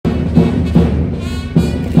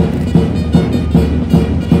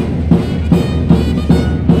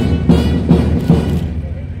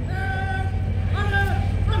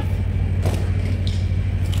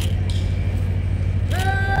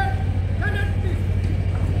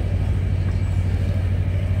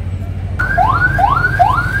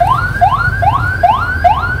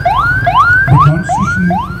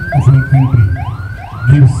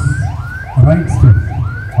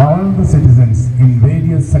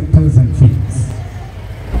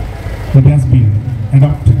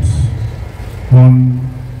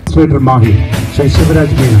Administrator Mahi, Shri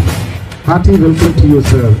Shivaraj Meena. Hearty welcome to you,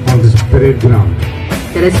 sir, on this parade ground.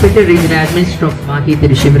 The respected Regional Administrator of Mahi, Shri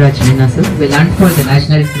Shivaraj Meena, sir, will unfold the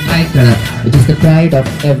national tricolor, which is the pride of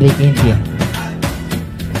every Indian.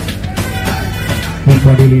 We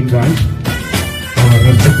cordially invite our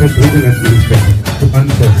respected Regional Administrator to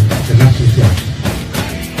unfold the national flag.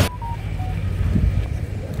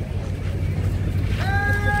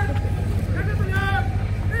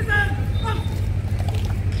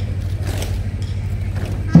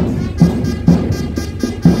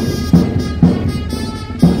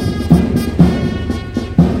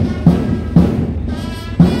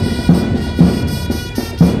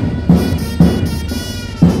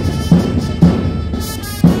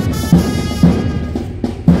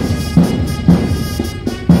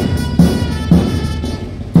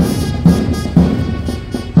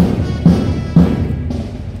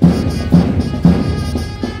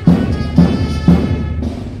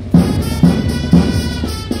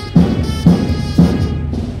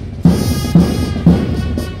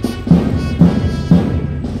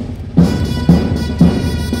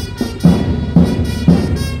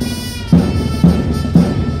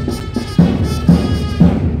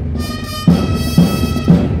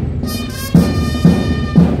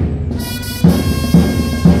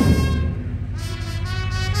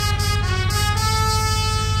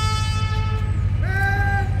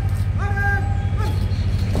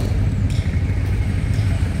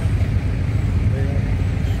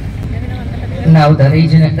 Now the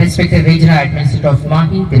respected Regional Administrator of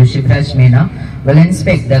Mahi, Shri Shivaraj Meena, will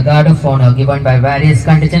inspect the guard of honor given by various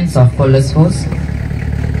contingents of police force.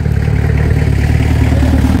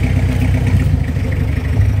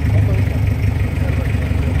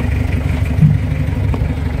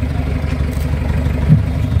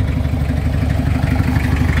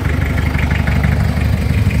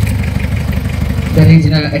 The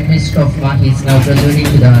Regional Administrator of Mahi is now proceeding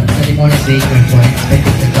to the ceremonial vehicle for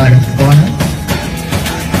inspecting the guard of honor.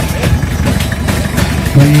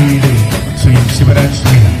 Shri Shivaraj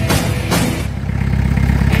Meena.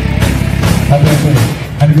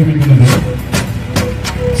 അനുഗമിക്കുന്നത്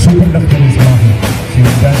superintendent of police Mahe Shri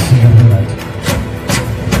Raj.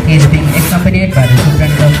 He is being accompanied by the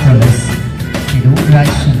Superintendent of Police, Shri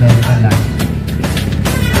Raj.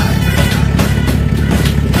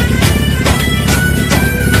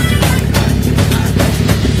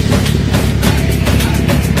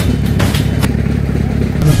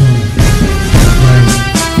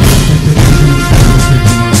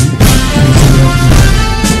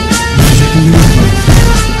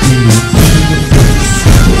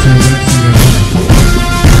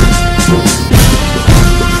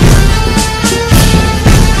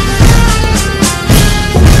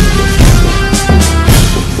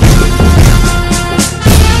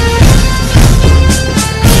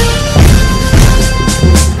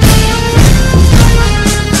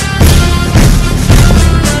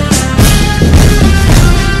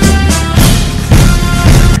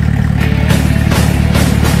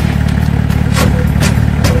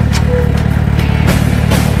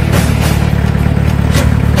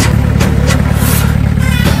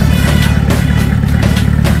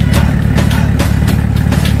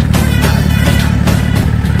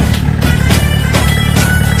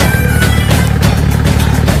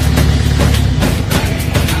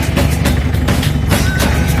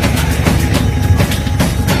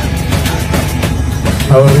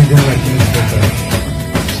 Our Regional Administrator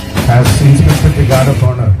has inspected the guard of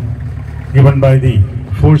honor given by the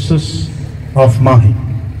forces of Mahi.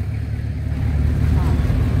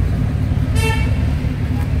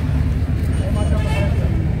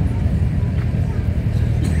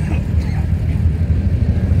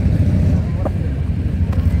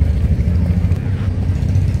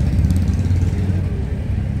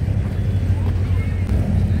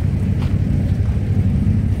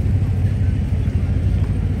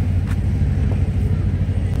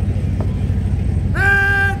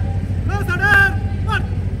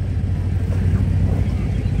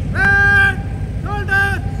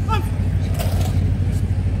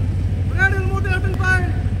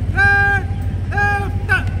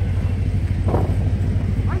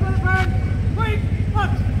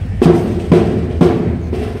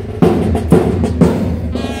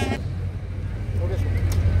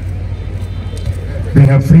 They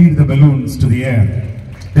have freed the balloons to the air.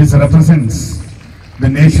 This represents the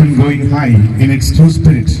nation going high in its true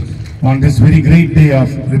spirit on this very great day of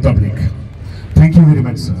Republic. Thank you very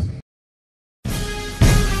much, sir.